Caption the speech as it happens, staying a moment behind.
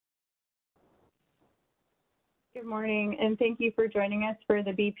Good morning, and thank you for joining us for the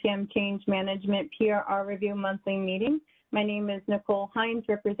BPM Change Management PRR Review Monthly Meeting. My name is Nicole Hines,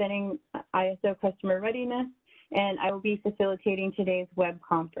 representing ISO Customer Readiness, and I will be facilitating today's web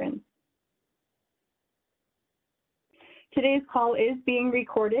conference. Today's call is being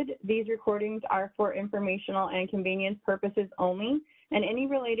recorded. These recordings are for informational and convenience purposes only, and any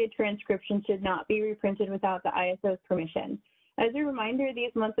related transcription should not be reprinted without the ISO's permission. As a reminder,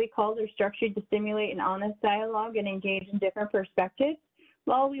 these monthly calls are structured to stimulate an honest dialogue and engage in different perspectives.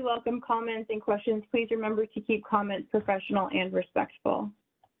 While we welcome comments and questions, please remember to keep comments professional and respectful.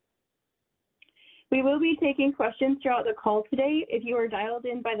 We will be taking questions throughout the call today. If you are dialed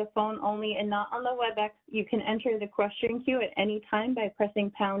in by the phone only and not on the WebEx, you can enter the question queue at any time by pressing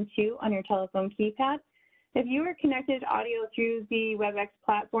 #2 on your telephone keypad. If you are connected audio through the WebEx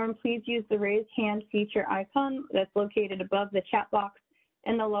platform, please use the raise hand feature icon that's located above the chat box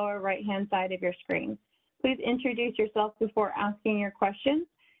in the lower right-hand side of your screen. Please introduce yourself before asking your questions.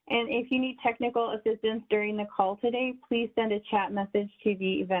 And if you need technical assistance during the call today, please send a chat message to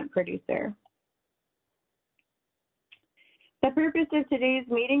the event producer. The purpose of today's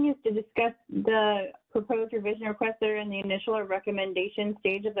meeting is to discuss the proposed revision requests that are in the initial or recommendation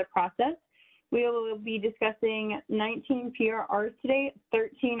stage of the process. We will be discussing 19 PRRs today.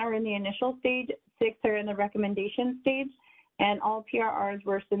 13 are in the initial stage, 6 are in the recommendation stage, and all PRRs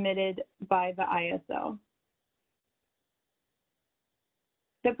were submitted by the ISO.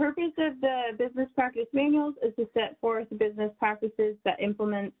 The purpose of the business practice manuals is to set forth business practices that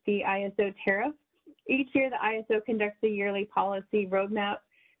implement the ISO tariff. Each year, the ISO conducts a yearly policy roadmap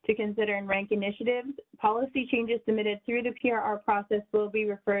to consider and rank initiatives. Policy changes submitted through the PRR process will be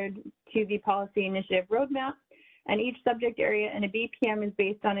referred to the policy initiative roadmap, and each subject area in a BPM is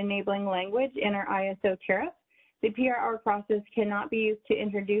based on enabling language in our ISO tariff. The PRR process cannot be used to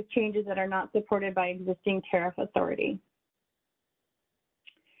introduce changes that are not supported by existing tariff authority.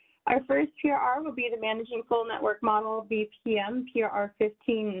 Our first PRR will be the Managing Full Network Model BPM, PRR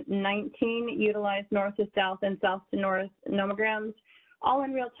 1519, utilize north to south and south to north nomograms, all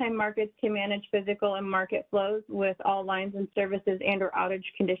in real-time markets to manage physical and market flows with all lines and services and or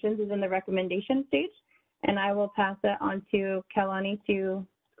outage conditions is in the recommendation stage. And I will pass that on to Kelani to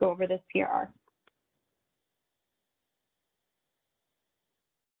go over this PRR.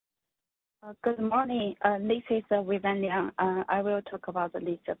 Good morning. This is Vivian Liang. I will talk about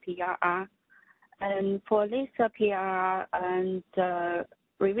this PRR. And for this PRR, the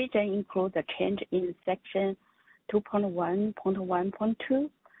revision includes a change in section 2.1.1.2 to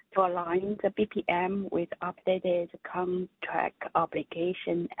align the BPM with updated contract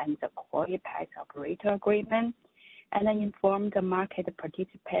obligation and the qualified operator agreement, and then inform the market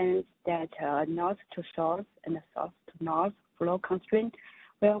participants that north to south and south to north flow constraint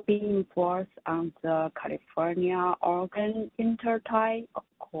will be enforced on the California-Oregon intertie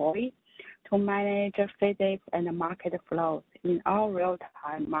COI to manage physics and market flows in all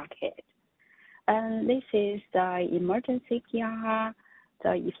real-time markets. And this is the emergency PRR.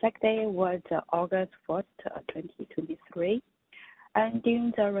 The effect date was August 1st, 2023. And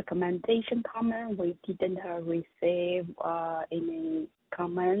during the recommendation comment, we didn't receive any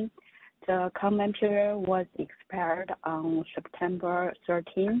comment. The comment period was expired on September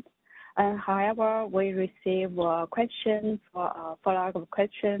 13th. And however, we received a question for follow-up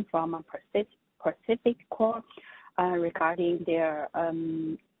question from Pacific Core regarding their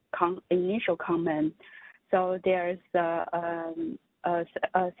initial comment. So there's a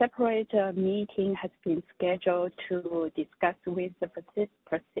separate meeting has been scheduled to discuss with the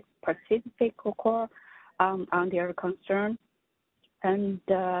Pacific Core on their concern. And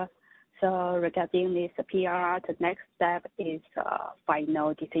so regarding this PRR, the next step is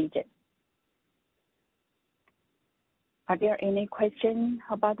final decision. Are there any questions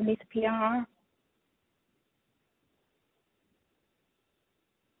about this PRR?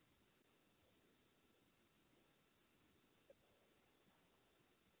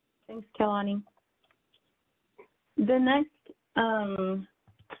 Thanks, Kelani. The next,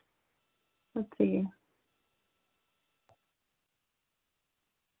 let's see.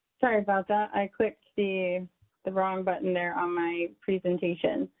 Sorry about that. I clicked the wrong button there on my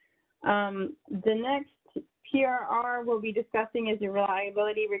presentation. The next PRR we'll be discussing is the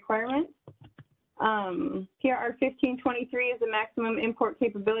reliability requirement. PRR 1523 is the maximum import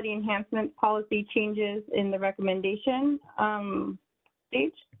capability enhancement policy changes in the recommendation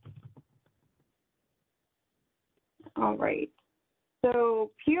stage. All right. So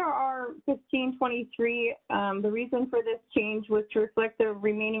PRR 1523, the reason for this change was to reflect the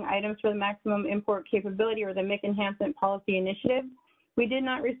remaining items for the maximum import capability or the MIC enhancement policy initiative. We did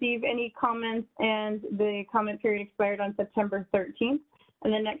not receive any comments, and the comment period expired on September 13th.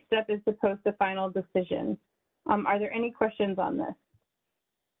 And the next step is to post the final decision. Are there any questions on this?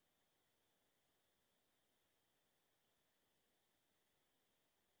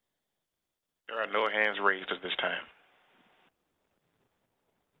 There are no hands raised at this time.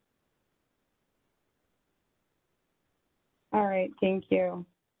 All right, thank you.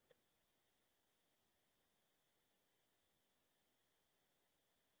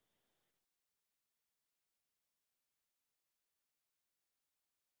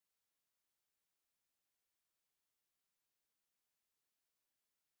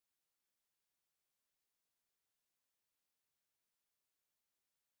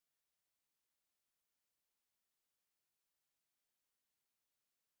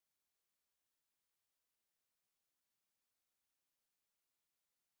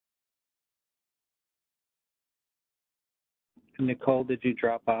 Nicole, did you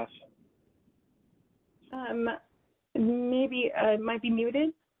drop off? Maybe might be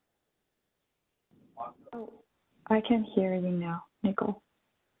muted. Oh, I can hear you now, Nicole.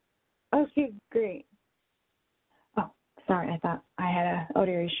 Okay, great. Oh, sorry, I thought I had an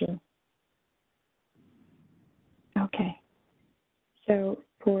audio issue. Okay. So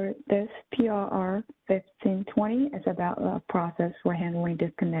for this PRR 1520, it's about a process for handling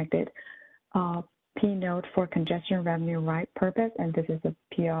disconnected P node for congestion revenue right purpose, and this is a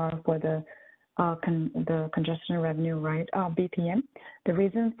PR for the congestion revenue right BPM. The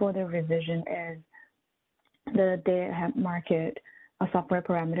reason for the revision is the day-ahead market software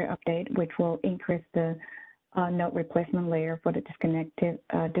parameter update, which will increase the node replacement layer for the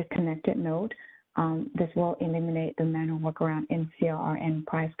disconnected node. This will eliminate the manual workaround in CRR and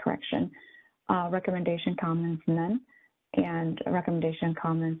price correction. Recommendation comments none, and recommendation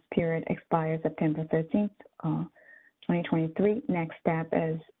comments period expires September 13th, 2023. Next step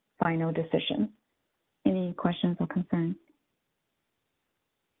is final decision. Any questions or concerns?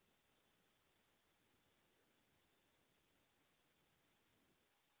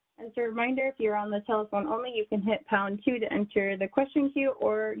 As a reminder, if you're on the telephone only, you can hit #2 to enter the question queue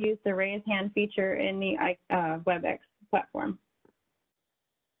or use the raise hand feature in the WebEx platform.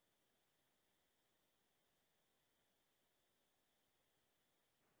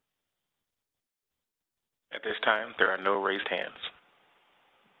 At this time, there are no raised hands.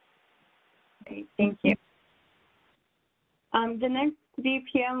 Great, thank you. The next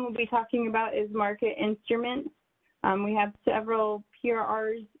BPM we'll be talking about is market instruments. We have several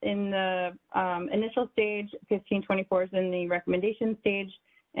PRRs in the initial stage, 1524 is in the recommendation stage,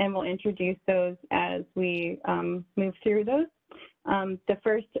 and we'll introduce those as we move through those. The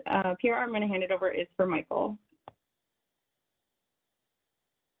first PRR I'm going to hand it over is for Michael.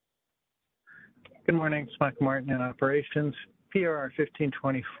 Good morning, it's Michael Martin in operations. PRR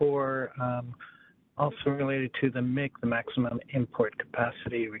 1524, also related to the MIC, the maximum import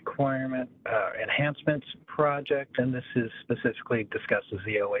capacity requirement enhancements project, and this is specifically discusses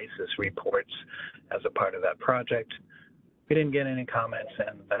the OASIS reports as a part of that project. We didn't get any comments,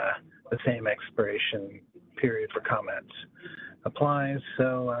 and the same expiration period for comments applies,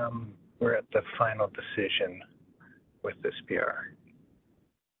 so we're at the final decision with this PR.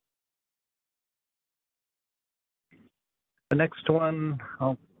 The next one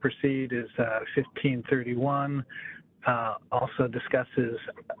I'll proceed is 1531. Also discusses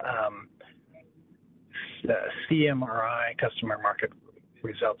CMRI, Customer Market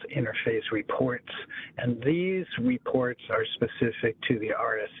Results Interface reports, and these reports are specific to the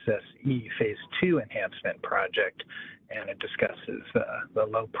RSSE Phase 2 enhancement project, and it discusses the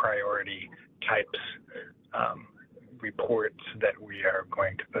low priority types reports that we are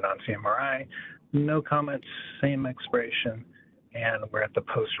going to put on CMRI. No comments, same expiration, and we're at the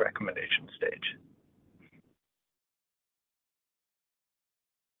post-recommendation stage.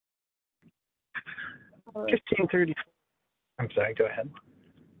 Right. 1530. I'm sorry, go ahead.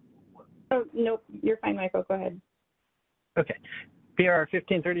 Oh, nope, you're fine, Michael, go ahead. Okay. PR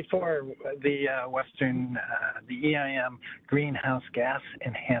 1534, the the EIM greenhouse gas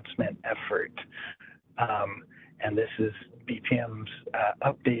enhancement effort. And this is BPM's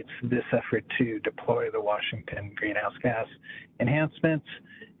updates this effort to deploy the Washington greenhouse gas enhancements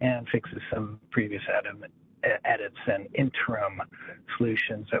and fixes some previous edits and interim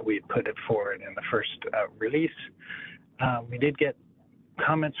solutions that we had put it forward in the first release. We did get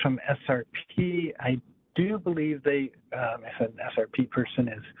comments from SRP. I do believe they, if an SRP person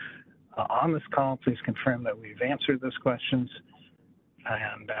is on this call, please confirm that we've answered those questions.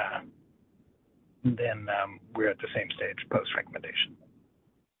 And then we're at the same stage, post-recommendation.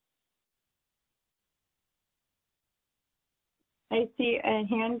 I see a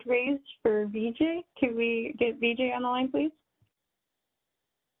hand raised for VJ. Can we get VJ on the line, please?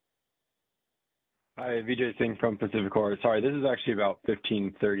 Hi, Vijay Singh from Pacificor. Sorry, this is actually about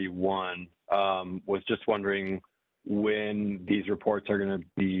 1531. Was just wondering when these reports are going to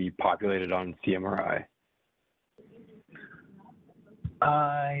be populated on CMRI.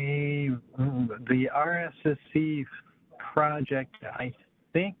 The RSSC project, I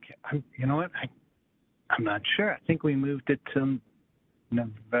think, you know what, I'm not sure. I think we moved it to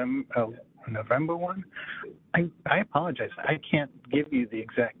November 1. I apologize. I can't give you the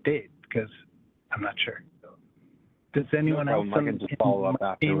exact date because I'm not sure. Does anyone else? I can just follow up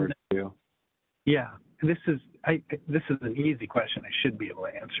afterwards too. Yeah, this is an easy question. I should be able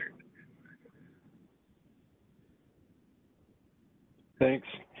to answer it. Thanks.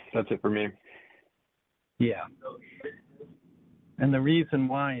 That's it for me. Yeah. And the reason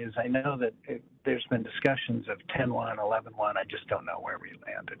why is I know that there's been discussions of 10-1, 11-1. I just don't know where we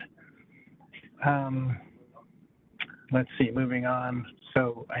landed. Let's see, moving on.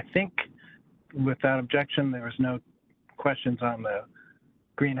 So I think without objection, there was no questions on the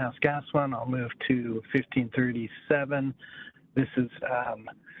greenhouse gas one. I'll move to 1537. This is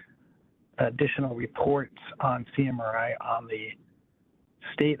additional reports on CMRI on the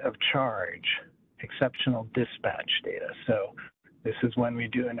state of charge, exceptional dispatch data. So this is when we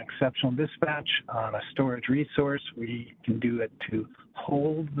do an exceptional dispatch on a storage resource. We can do it to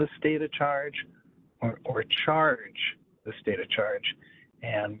hold the state of charge or charge the state of charge.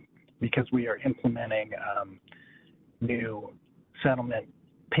 And because we are implementing new settlement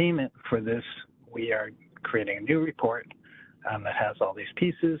payment for this, we are creating a new report that has all these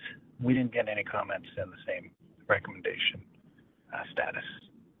pieces. We didn't get any comments in the same recommendation status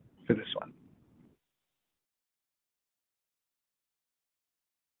for this one.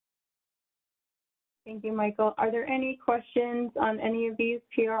 Thank you, Michael. Are there any questions on any of these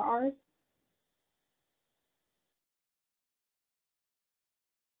PRRs?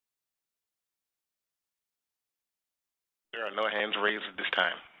 There are no hands raised at this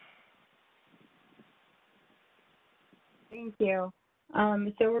time. Thank you.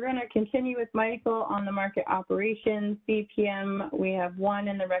 So we're going to continue with Michael on the market operations. BPM, we have 1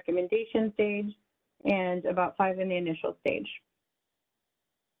 in the recommendation stage and about 5 in the initial stage.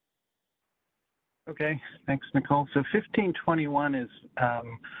 Okay, thanks, Nicole. So 1521 is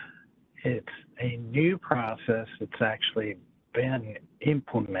it's a new process. It's actually been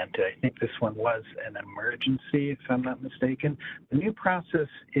implemented. I think this one was an emergency, if I'm not mistaken. The new process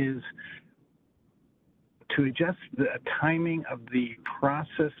is to adjust the timing of the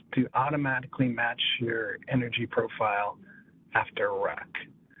process to automatically match your energy profile after RUC.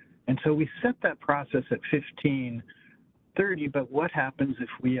 And so we set that process at 1530, but what happens if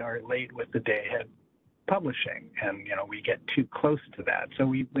we are late with the day ahead publishing and we get too close to that? So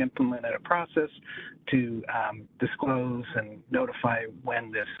we implemented a process to disclose and notify when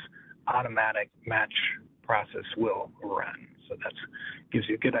this automatic match process will run. So that gives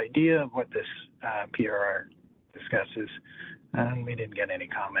you a good idea of what this PRR discusses, and we didn't get any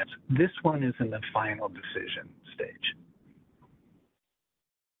comments. This one is in the final decision stage.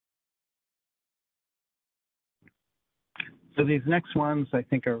 So these next ones I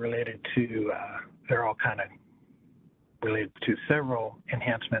think are related to, they're all kind of related to several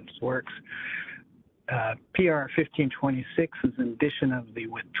enhancements works. PR 1526 is an addition of the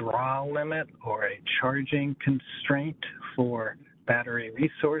withdrawal limit or a charging constraint for battery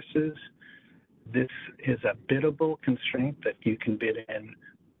resources. This is a biddable constraint that you can bid in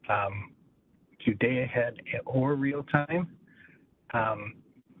to day ahead or real time.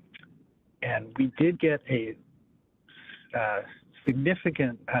 And we did get a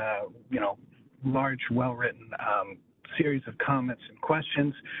significant, large, well-written series of comments and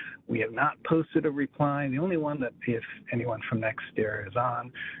questions. We have not posted a reply. The only one that, if anyone from NextEra is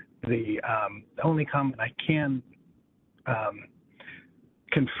on, the only comment I can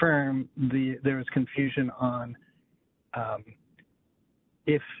confirm, there is confusion on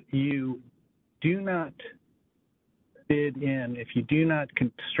if you do not bid in, if you do not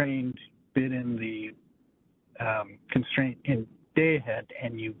bid in the constraint in day ahead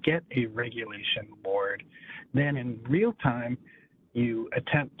and you get a regulation board, then in real time you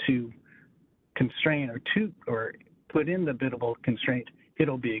attempt to constrain or put in the biddable constraint,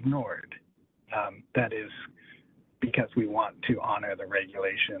 it'll be ignored. That is because we want to honor the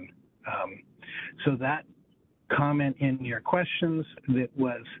regulation. So that comment in your questions that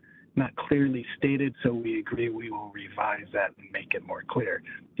was not clearly stated, so we agree we will revise that and make it more clear.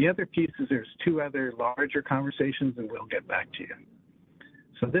 The other pieces, there's 2 other larger conversations, and we'll get back to you.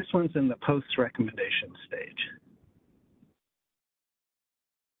 So this one's in the post-recommendation stage.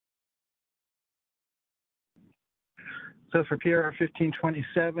 So for PR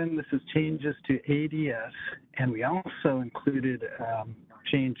 1527, this is changes to ADS, and we also included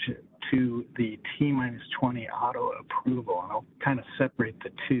change to the T-20 auto approval, and I'll kind of separate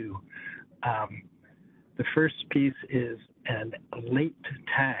the two. The first piece is a late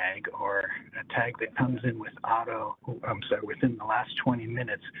tag, or a tag that comes in with within the last 20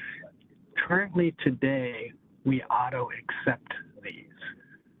 minutes. Currently today, we auto accept these.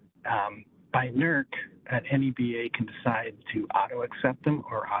 By NERC, any BA can decide to auto accept them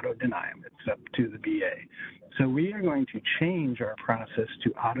or auto deny them. It's up to the BA. So we are going to change our process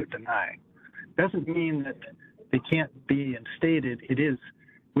to auto deny. Doesn't mean that they can't be instated. It is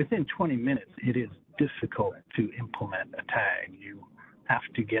within 20 minutes. It is difficult to implement a tag. You have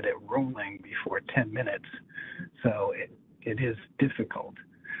to get it rolling before 10 minutes. So it is difficult.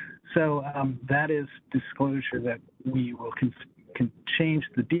 So that is disclosure that we will can change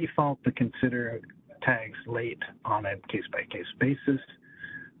the default to consider tags late on a case-by-case basis.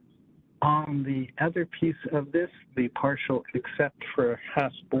 On the other piece of this, the partial accept for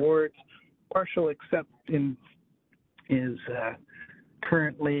HASP boards, partial accept is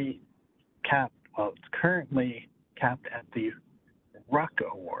currently capped. Well, it's currently capped at the RUC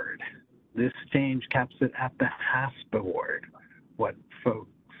award. This change caps it at the HASP award. What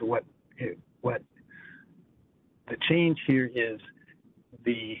the change here is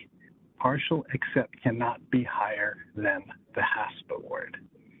the partial accept cannot be higher than the HASP award.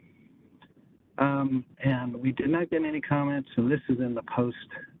 And we did not get any comments, and this is in the post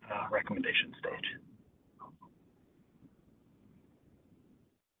recommendation stage.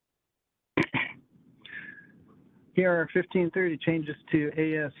 Here are 1530 changes to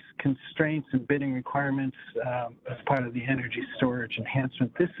AS constraints and bidding requirements as part of the energy storage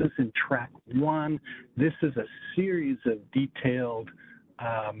enhancement. This is in track 1. This is a series of detailed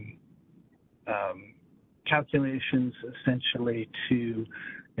calculations essentially to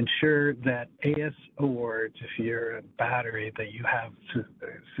ensure that AS awards, if you're a battery, that you have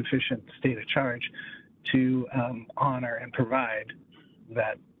sufficient state of charge to honor and provide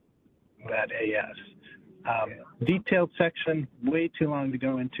that AS. Detailed section, way too long to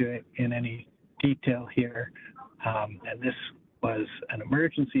go into it in any detail here. And this was an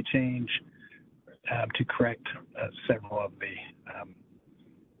emergency change to correct several of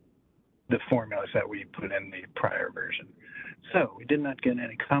the formulas that we put in the prior version. So we did not get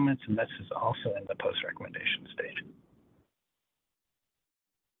any comments, and this is also in the post-recommendation stage.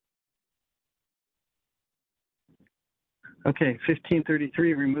 Okay,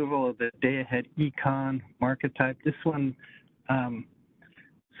 1533, removal of the day-ahead econ market type. This one,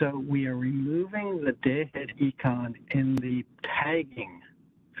 so we are removing the day-ahead econ in the tagging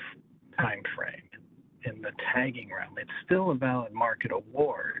time frame, in the tagging realm. It's still a valid market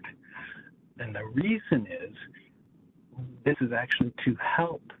award. And the reason is, this is actually to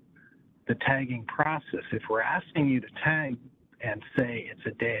help the tagging process. If we're asking you to tag and say it's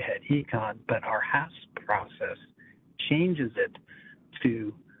a day-ahead econ, but our HASP process changes it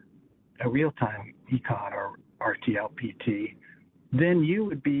to a real-time econ or RTLPT, then you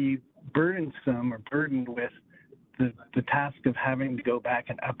would be burdensome or burdened with the task of having to go back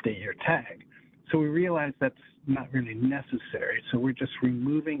and update your tag. So we realize that's not really necessary. So we're just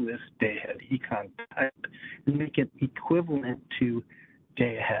removing this day-ahead econ type and make it equivalent to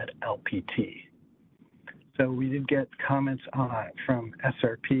day-ahead LPT. So we did get comments from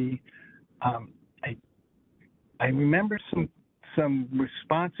SRP. I remember some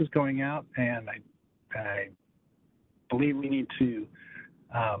responses going out, and I believe we need to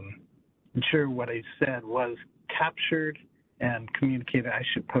ensure what I said was captured and communicated. I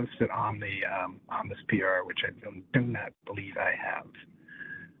should post it on this PR, which I do not believe I have.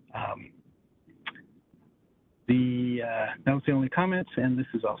 That was the only comments, and this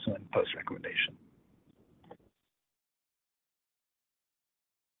is also in post recommendation.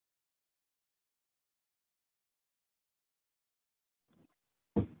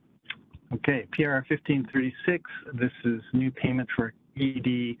 Okay, PR 1536, this is new payment for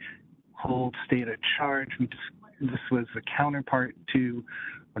ED hold state of charge. This was the counterpart to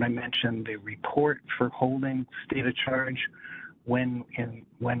what I mentioned, the report for holding state of charge. When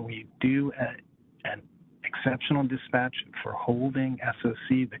we do an exceptional dispatch for holding SOC,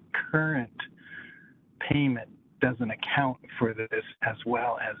 the current payment doesn't account for this, as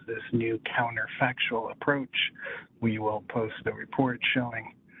well as this new counterfactual approach. We will post a report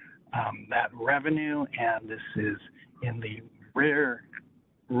showing that revenue, and this is in the rare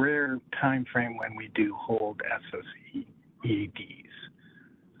time frame when we do hold SOC EDs.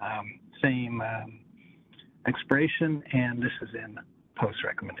 Same expiration, and this is in post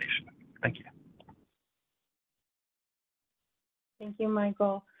recommendation. Thank you. Thank you,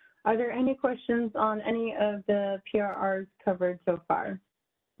 Michael. Are there any questions on any of the PRRs covered so far?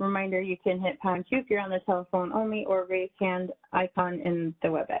 Reminder, you can hit pound 2 if you're on the telephone only, or raise hand icon in the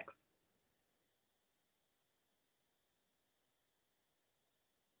WebEx.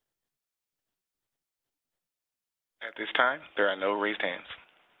 At this time, there are no raised hands.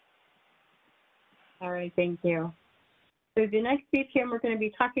 All right, thank you. So the next BPM we're going to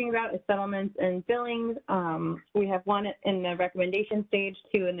be talking about is settlements and billings. We have one in the recommendation stage,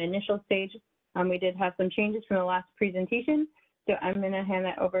 2 in the initial stage. We did have some changes from the last presentation, so I'm going to hand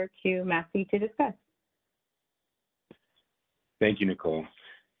that over to Matthew to discuss. Thank you, Nicole.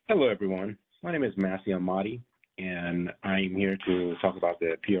 Hello, everyone. My name is Matthew Amati, and I'm here to talk about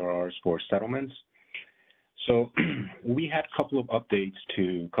the PRRs for settlements. So we had a couple of updates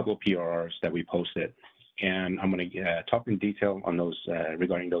to a couple of PRRs that we posted, and I'm going to talk in detail on those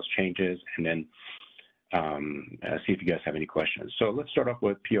regarding those changes, and then see if you guys have any questions. So let's start off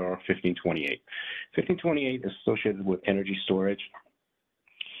with PRR 1528. 1528 is associated with energy storage.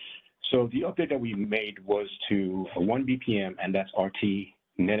 So the update that we made was to 1 BPM, and that's RT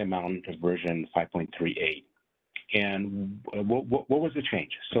net amount version 5.38. And what was the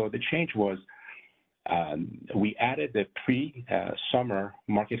change? So the change was we added the pre-summer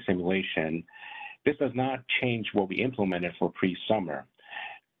market simulation. This does not change what we implemented for pre-summer,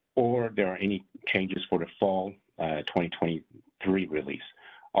 or there are any changes for the fall 2023 release.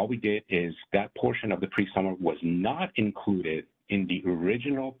 All we did is that portion of the pre-summer was not included in the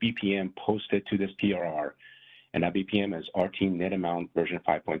original BPM posted to this PRR, and that BPM is RT net amount version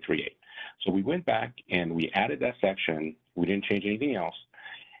 5.38. So we went back and we added that section. We didn't change anything else.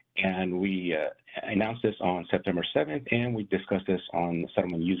 And we announced this on September 7th, and we discussed this on the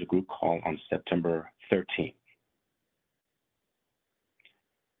settlement user group call on September 13th.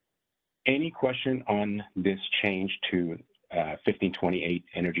 Any question on this change to 1528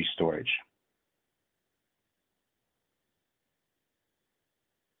 energy storage?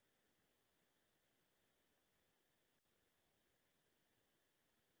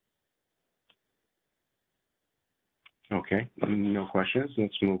 Okay, no questions.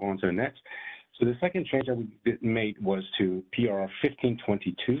 Let's move on to the next. So the second change that we made was to PRR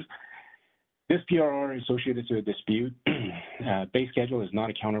 1522. This PRR is associated to a dispute. Base schedule is not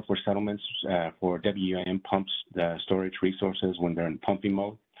accounted for settlements for WEIM pumps storage resources when they're in pumping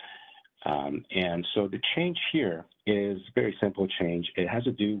mode. And so the change here is a very simple change. It has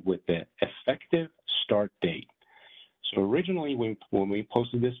to do with the effective start date. So originally when we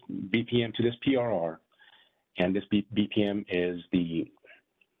posted this BPM to this PRR, and this BPM is the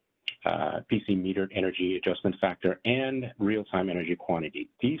PC metered energy adjustment factor and real-time energy quantity.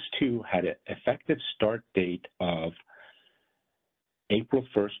 These two had an effective start date of April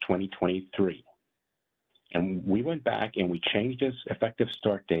 1st, 2023. And we went back and we changed this effective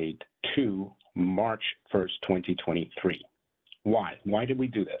start date to March 1st, 2023. Why? Why did we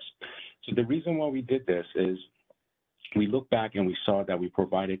do this? So the reason why we did this is we looked back and we saw that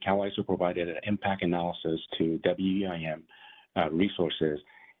Cal ISO provided an impact analysis to WEIM resources,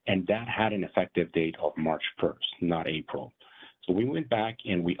 and that had an effective date of March 1st, not April. So we went back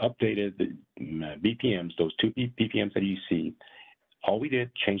and we updated the BPMs, those two BPMs that you see. All we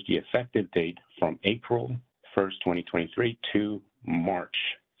did, changed the effective date from April 1st, 2023 to March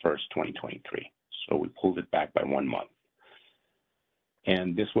 1st, 2023. So we pulled it back by 1 month.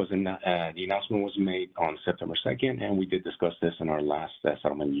 And this was the announcement was made on September 2nd, and we did discuss this in our last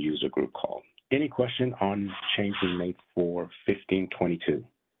settlement user group call. Any question on change we made for 1522?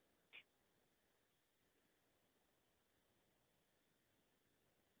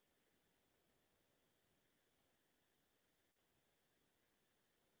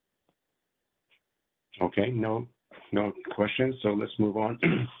 Okay, no questions, so let's move on.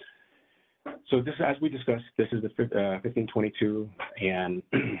 So this, as we discussed, this is the 1522, and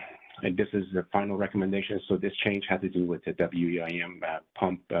this is the final recommendation. So this change had to do with the WEIM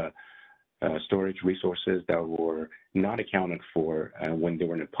pump storage resources that were not accounted for when they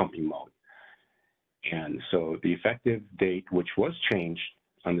were in a pumping mode. And so the effective date, which was changed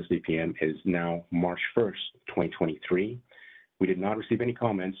on this BPM, is now March 1st, 2023. We did not receive any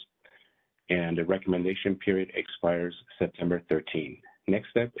comments, and the recommendation period expires September 13th.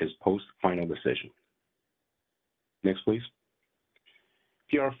 Next step is post-final decision. Next, please.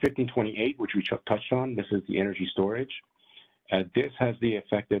 PRR 1528, which we touched on, this is the energy storage. This has the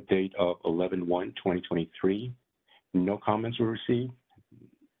effective date of 11/1/2023. No comments were received.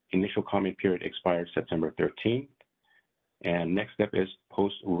 Initial comment period expired September 13th. And next step is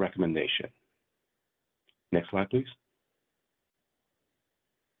post-recommendation. Next slide, please.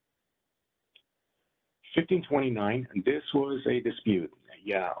 1529, this was a dispute,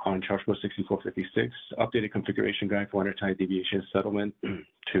 on Charge Code 6456, updated configuration guide for anti-deviation settlement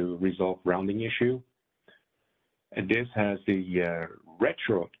to resolve rounding issue. And this has the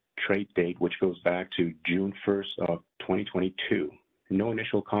retro trade date, which goes back to June 1st of 2022. No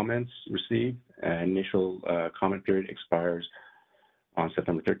initial comments received. Initial comment period expires on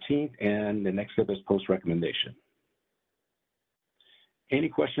September 13th, and the next step is post recommendation. Any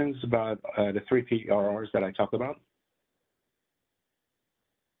questions about the 3 PRRs that I talked about?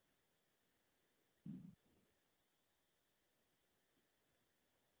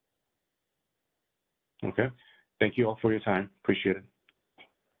 Okay. Thank you all for your time. Appreciate it.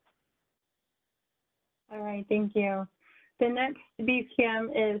 All right, thank you. The next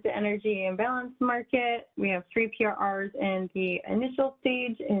BPM is the energy imbalance market. We have 3 PRRs in the initial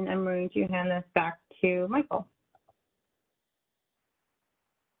stage, and I'm going to hand this back to Michael.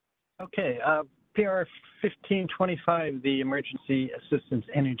 Okay, PR 1525, the Emergency Assistance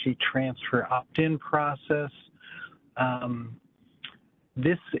Energy Transfer opt-in process.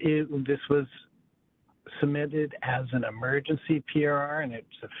 This was submitted as an emergency PRR, and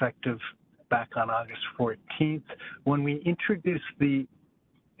it's effective back on August 14th. When we introduced the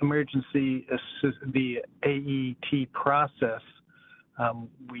the AET process,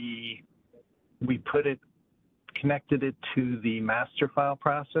 we connected it to the master file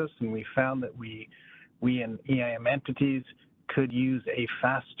process, and we found that we and EIM entities could use a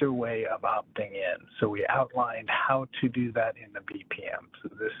faster way of opting in. So we outlined how to do that in the BPM. So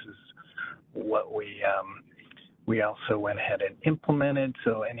this is what we also went ahead and implemented,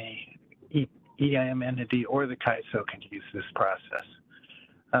 so any EIM entity or the CAISO can use this process.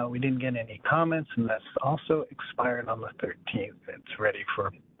 We didn't get any comments, and that's also expired on the 13th. It's ready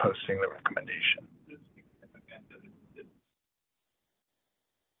for posting the recommendation.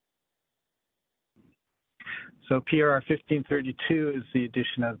 So PRR 1532 is the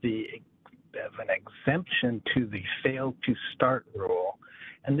addition of an exemption to the failed to start rule.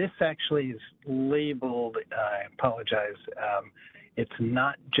 And this actually is labeled, I apologize, it's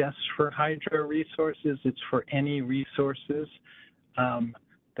not just for hydro resources, it's for any resources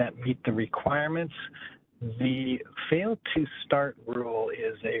that meet the requirements. The failed to start rule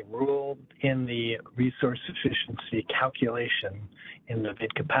is a rule in the resource efficiency calculation in the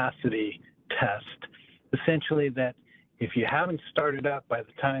bid capacity test, essentially that if you haven't started up by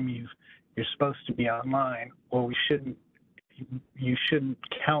the time you're supposed to be online, well, you shouldn't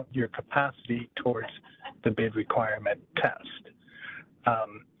count your capacity towards the bid requirement test.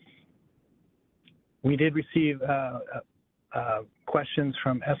 We did receive questions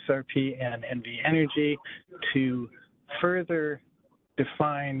from SRP and NV Energy to further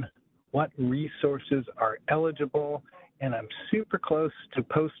define what resources are eligible, and I'm super close to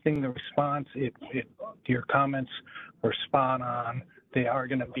posting the response. Your comments were spot on. They are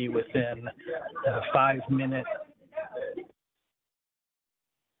going to be within 5 minutes.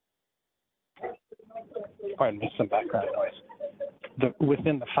 Pardon me, some background noise.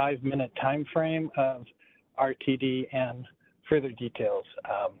 Within the 5-minute time frame of RTD and further details.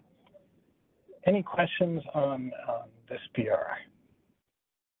 Any questions on this PR?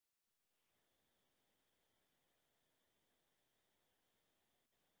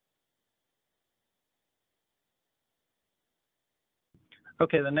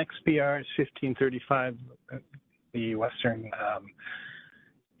 Okay, the next PR is 1535, the Western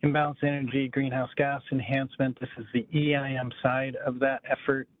Imbalance Energy Greenhouse Gas Enhancement. This is the EIM side of that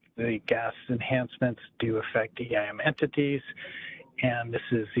effort. The gas enhancements do affect EIM entities, and this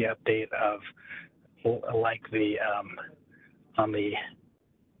is the update of, like the on the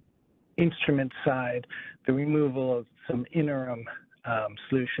instrument side, the removal of some interim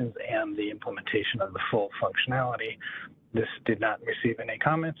solutions and the implementation of the full functionality. This did not receive any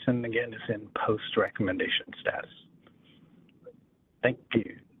comments, and again, is in post-recommendation status. Thank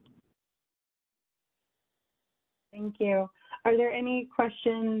you. Thank you. Are there any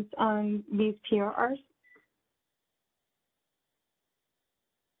questions on these PRRs?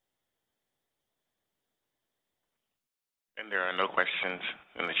 And there are no questions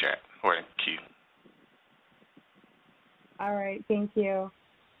in the chat or in queue. All right, thank you.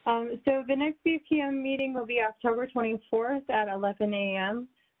 So the next BPM meeting will be October 24th at 11 a.m.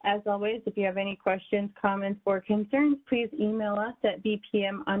 As always, if you have any questions, comments, or concerns, please email us at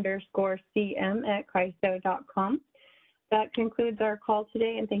bpm_cm@caiso.com. That concludes our call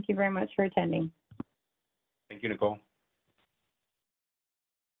today, and thank you very much for attending. Thank you, Nicole.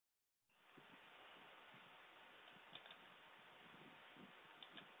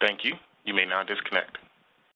 Thank you. You may now disconnect.